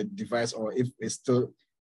working on the device or if it's still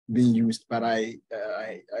being used. But I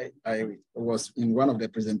was in one of the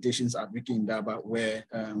presentations at Wiki in Daba where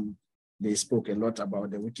they spoke a lot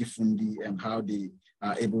about the Wikifundi and how they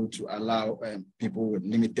are able to allow people with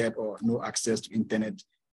limited or no access to internet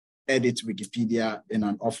edit Wikipedia in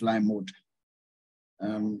an offline mode.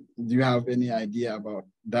 Do you have any idea about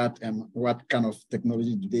that and what kind of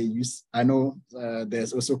technology do they use? I know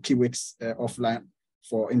there's also keywords offline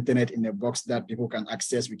for internet in a box that people can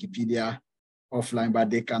access Wikipedia offline, but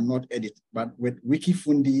they cannot edit. But with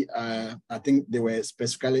Wikifundi, I think they were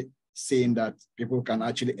specifically saying that people can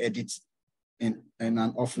actually edit in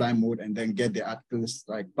an offline mode and then get the articles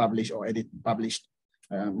like published or published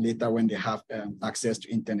later when they have access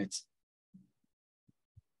to internet.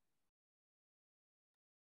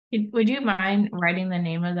 Would you mind writing the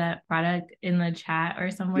name of that product in the chat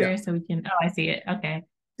or somewhere so we can, oh, I see it. Okay.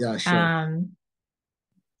 Yeah, sure.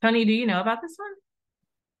 Tony, do you know about this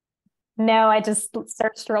one? No, I just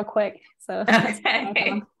searched real quick. So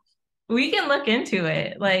okay. We can look into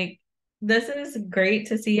it. Like, this is great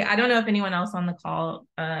to see. I don't know if anyone else on the call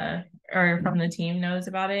or from the team knows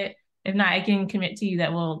about it. If not, I can commit to you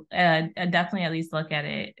that we'll definitely at least look at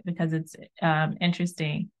it because it's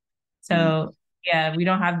interesting. So yeah, we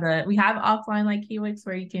have offline like Kiwix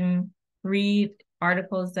where you can read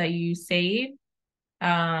articles that you save.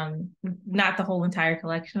 Not the whole entire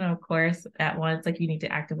collection, of course, at once. Like you need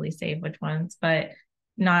to actively save which ones, but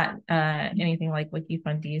not anything like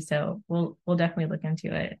Wikifundy. So we'll definitely look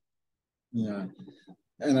into it. Yeah,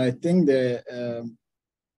 and I think the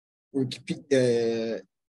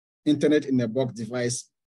Internet in a Box device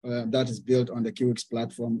that is built on the Kiwix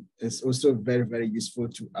platform is also very, very useful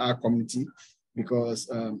to our community because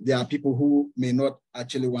there are people who may not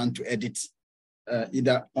actually want to edit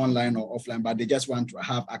either online or offline, but they just want to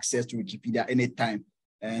have access to Wikipedia anytime.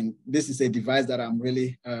 And this is a device that I'm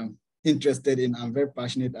really interested in. I'm very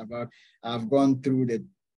passionate about. I've gone through the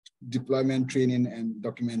deployment training and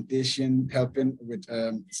documentation, helping with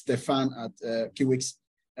Stefan at Kiwix.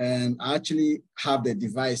 And I actually have the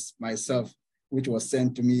device myself, which was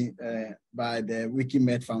sent to me by the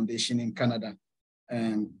Wikimedia Foundation in Canada.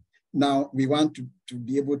 And now we want to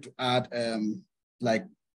be able to add like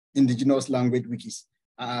indigenous language wikis.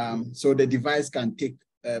 So the device can take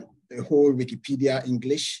the whole Wikipedia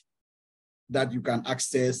English that you can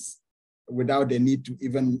access without the need to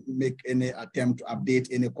even make any attempt to update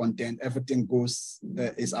any content. Everything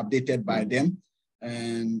is updated by them.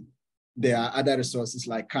 And there are other resources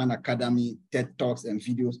like Khan Academy, TED Talks, and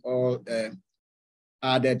videos all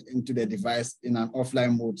added into the device in an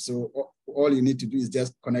offline mode. So all you need to do is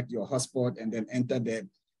just connect your hotspot and then enter the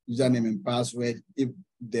username and password if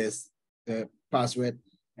there's a password,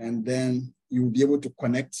 and then you'll be able to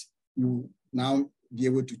connect. You now be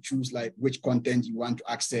able to choose like which content you want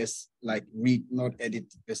to access, like read, not edit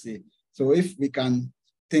per se. So if we can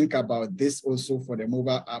think about this also for the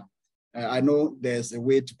mobile app, I know there's a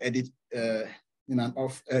way to edit in an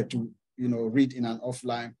read in an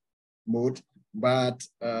offline mode, but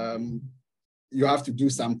you have to do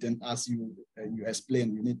something as you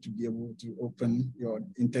explained. You need to be able to open your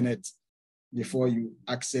internet before you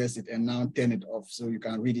access it and now turn it off so you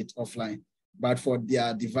can read it offline. But for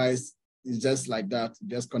their device, it's just like that.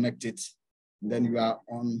 Just connect it. Then you are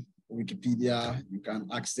on Wikipedia. You can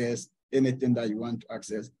access anything that you want to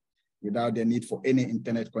access without the need for any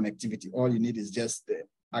internet connectivity. All you need is just the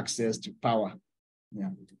access to power. Yeah.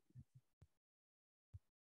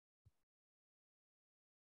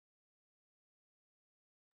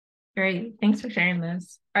 Great. Thanks for sharing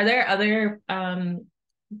this. Are there other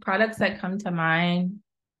products that come to mind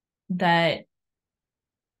that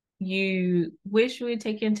you wish we would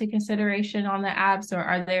take into consideration on the apps, or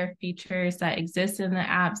are there features that exist in the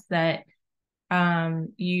apps that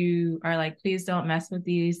you are like, please don't mess with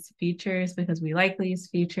these features because we like these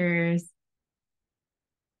features?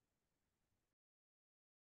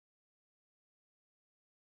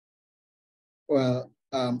 Well,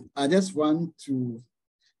 I just want to,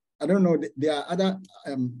 I don't know, there are other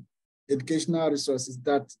educational resources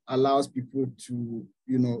that allows people to,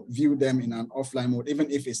 view them in an offline mode,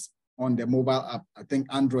 even if it's on the mobile app, I think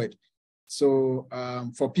Android. So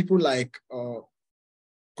for people like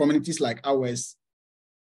communities like ours,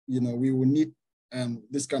 we will need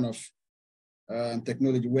this kind of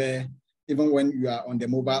technology where even when you are on the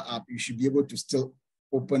mobile app, you should be able to still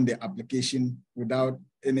open the application without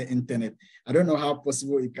any internet. I don't know how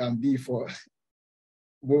possible it can be for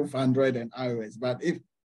both Android and iOS, but if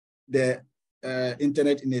the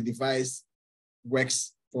internet in a device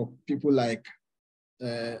works for people like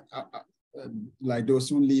those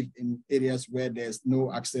who live in areas where there's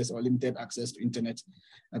no access or limited access to internet,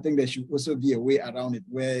 I think there should also be a way around it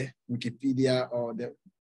where Wikipedia or the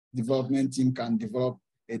development team can develop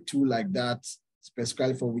a tool like that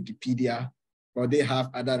specifically for Wikipedia, or they have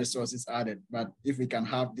other resources added. But if we can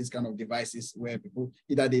have this kind of devices where people,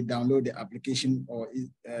 either they download the application or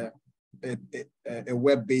a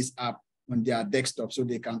web-based app on their desktop, so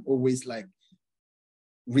they can always like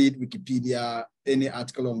read Wikipedia, any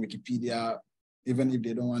article on Wikipedia, even if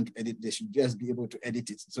they don't want to edit, they should just be able to edit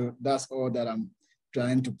it. So that's all that I'm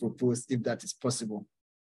trying to propose, if that is possible.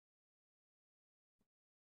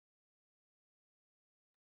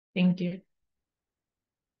 Thank you.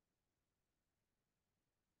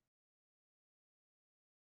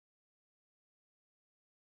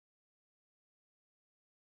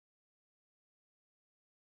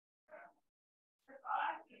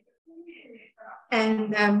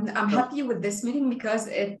 And I'm happy with this meeting because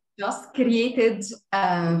it just created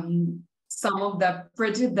some of the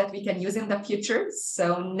projects that we can use in the future. So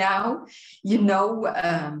now you know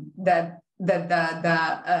that the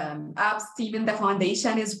apps team in the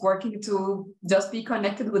foundation is working to just be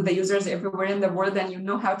connected with the users everywhere in the world, and you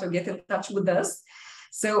know how to get in touch with us.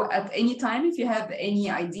 So at any time, if you have any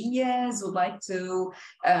ideas, would like to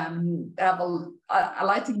have a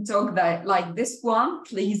lighting talk that like this one,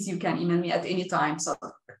 please, you can email me at any time. So.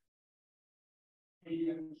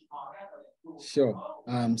 Sure.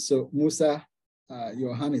 So Musa,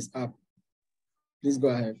 your hand is up. Please go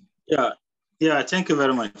ahead. Yeah. Thank you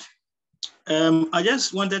very much. I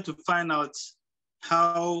just wanted to find out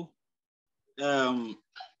how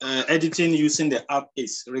editing using the app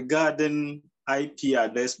is regarding IP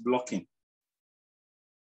address blocking,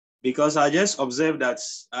 because I just observed that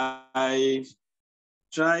I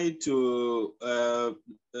tried to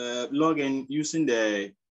log in using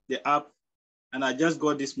the app, and I just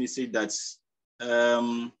got this message that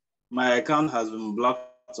my account has been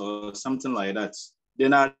blocked or something like that.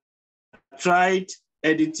 Then I tried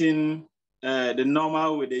editing the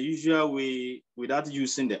normal way, the usual way, without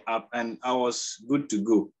using the app, and I was good to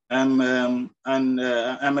go. I'm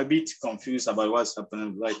a bit confused about what's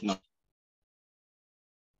happening right now.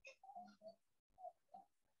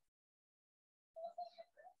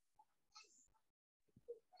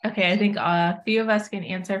 Okay, I think a few of us can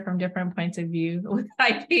answer from different points of view with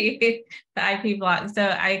IP, the IP block. So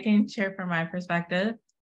I can share from my perspective.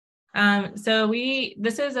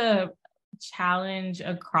 This is a challenge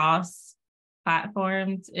across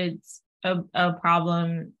platforms. It's a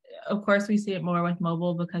problem. Of course, we see it more with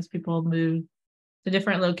mobile because people move to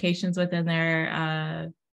different locations within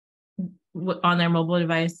their on their mobile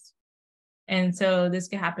device. And so this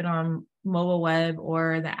could happen on mobile web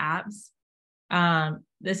or the apps.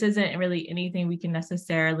 This isn't really anything we can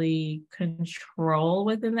necessarily control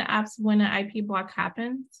within the apps when an IP block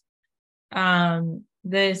happens.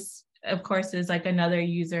 This, of course, is like another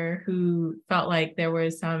user who felt like there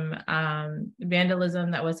was some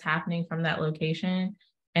vandalism that was happening from that location.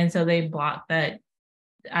 And so they blocked that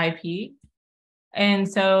IP. And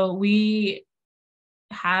so we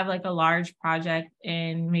have like a large project,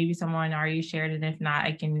 and maybe someone already shared it. If not,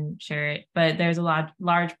 I can share it. But there's a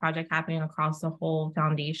large project happening across the whole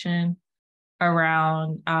foundation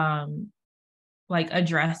around like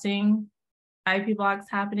addressing IP blocks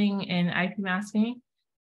happening and IP masking.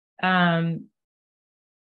 So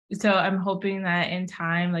I'm hoping that in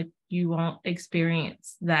time, like you won't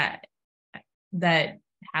experience that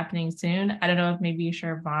happening soon. I don't know if maybe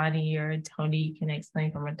Sharvani or Tony can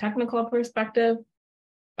explain from a technical perspective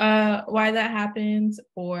why that happens,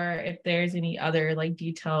 or if there's any other like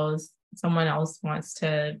details someone else wants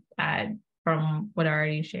to add from what I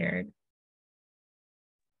already shared.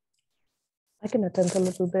 I can attempt a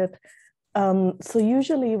little bit. So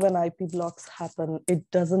usually when IP blocks happen, it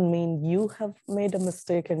doesn't mean you have made a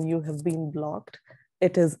mistake and you have been blocked.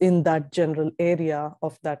 It is in that general area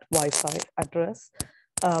of that Wi-Fi address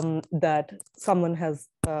that someone has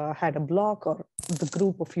had a block, or the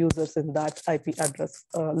group of users in that IP address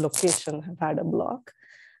location have had a block.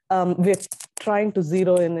 We're trying to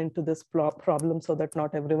zero in into this problem so that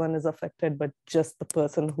not everyone is affected, but just the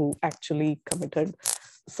person who actually committed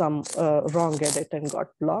some wrong edit and got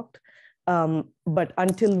blocked. But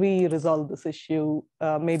until we resolve this issue,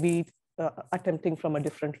 maybe attempting from a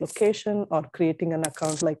different location or creating an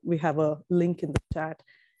account, like we have a link in the chat.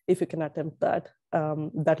 If you can attempt that,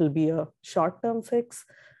 that'll be a short-term fix.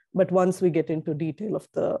 But once we get into detail of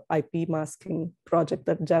the IP masking project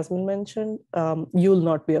that Jasmine mentioned, you'll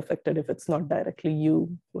not be affected if it's not directly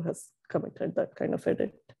you who has committed that kind of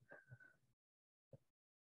edit.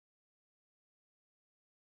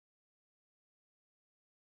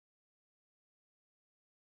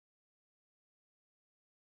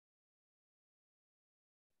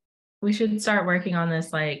 We should start working on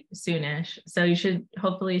this like soonish. So you should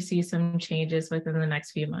hopefully see some changes within the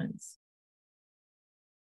next few months.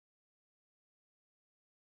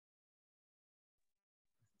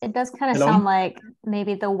 It does kind of sound like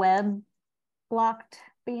maybe the web blocked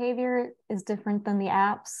behavior is different than the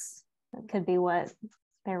apps. That could be what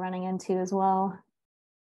they're running into as well.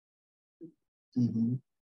 Mm-hmm.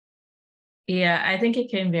 Yeah, I think it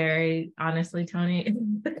can vary, honestly, Tony,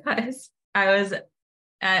 because I was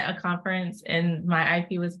at a conference and my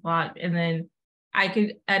IP was blocked, and then I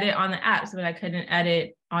could edit on the apps, but I couldn't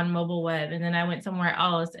edit on mobile web. And then I went somewhere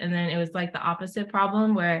else, and then it was like the opposite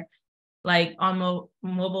problem where like on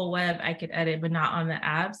mobile web, I could edit, but not on the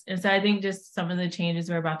apps. And so I think just some of the changes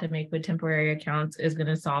we're about to make with temporary accounts is going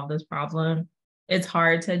to solve this problem. It's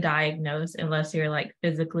hard to diagnose unless you're like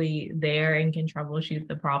physically there and can troubleshoot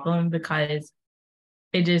the problem, because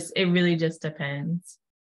it really just depends.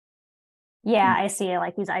 Yeah, I see it.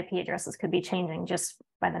 Like these IP addresses could be changing just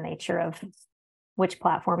by the nature of which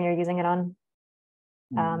platform you're using it on.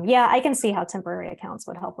 Yeah, I can see how temporary accounts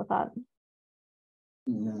would help with that.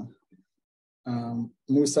 Yeah.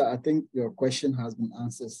 Musa, I think your question has been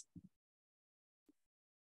answered.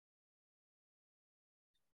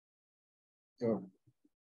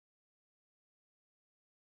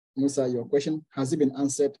 Musa, your question, has it been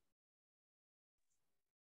answered?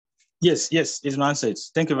 Yes, it's been answered.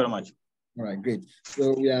 Thank you very much. All right, great.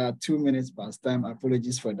 So we are 2 minutes past time.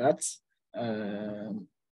 Apologies for that.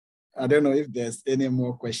 I don't know if there's any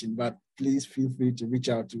more question, but please feel free to reach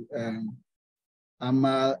out to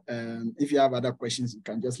Amal. If you have other questions, you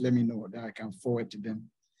can just let me know that I can forward to them.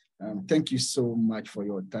 Thank you so much for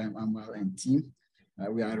your time, Amal and team.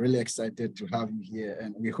 We are really excited to have you here,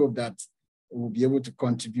 and we hope that we'll be able to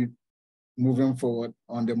contribute moving forward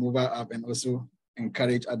on the mobile app and also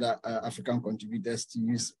encourage other African contributors to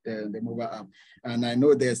use the mobile app. And I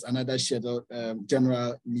know there's another scheduled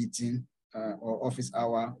general meeting or office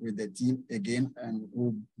hour with the team again, and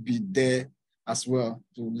we'll be there as well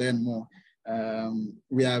to learn more.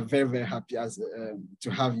 We are very, very happy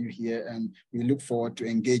to have you here, and we look forward to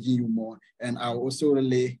engaging you more. And I'll also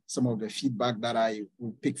relay some of the feedback that I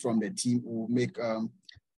will pick from the team. We'll make,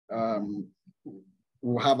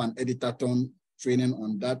 we'll have an editathon training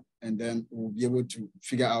on that, and then we'll be able to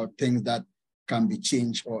figure out things that can be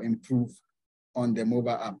changed or improved on the mobile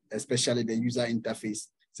app, especially the user interface.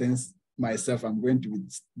 Since myself, I'm going to be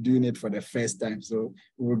doing it for the first time. So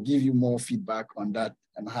we'll give you more feedback on that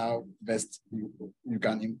and how best you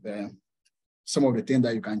can, some of the things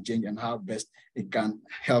that you can change and how best it can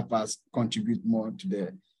help us contribute more to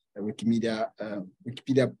the Wikimedia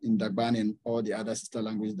in Dagbani and all the other sister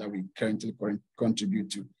languages that we currently contribute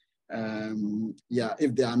to. Yeah,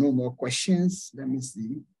 if there are no more questions, let me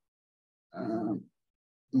see. No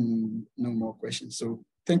more questions. So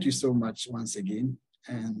thank you so much once again.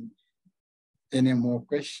 And any more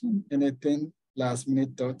questions? Anything? Last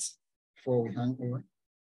minute thoughts before we hang over?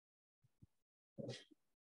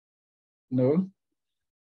 No?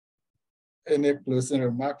 Any closing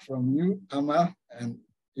remark from you, Amal, and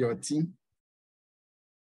your team?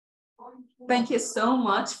 Thank you so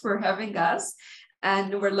much for having us.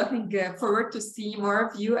 And we're looking forward to see more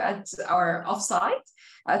of you at our offsite,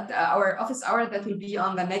 at our office hour that will be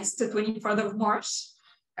on the next 24th of March.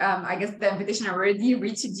 I guess the invitation already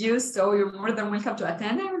reached you, so you're more than welcome to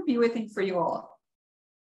attend. I will be waiting for you all.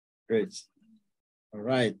 Great. All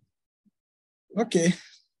right. Okay.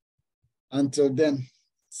 Until then,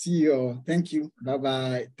 see you all. Thank you.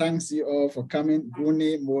 Bye-bye. Thanks you all for coming.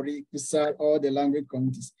 Gurene, Mori, Kusaal, all the language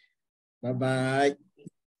communities. Bye-bye.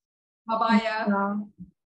 Bye-bye.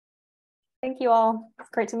 Thank you all. It's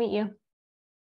great to meet you.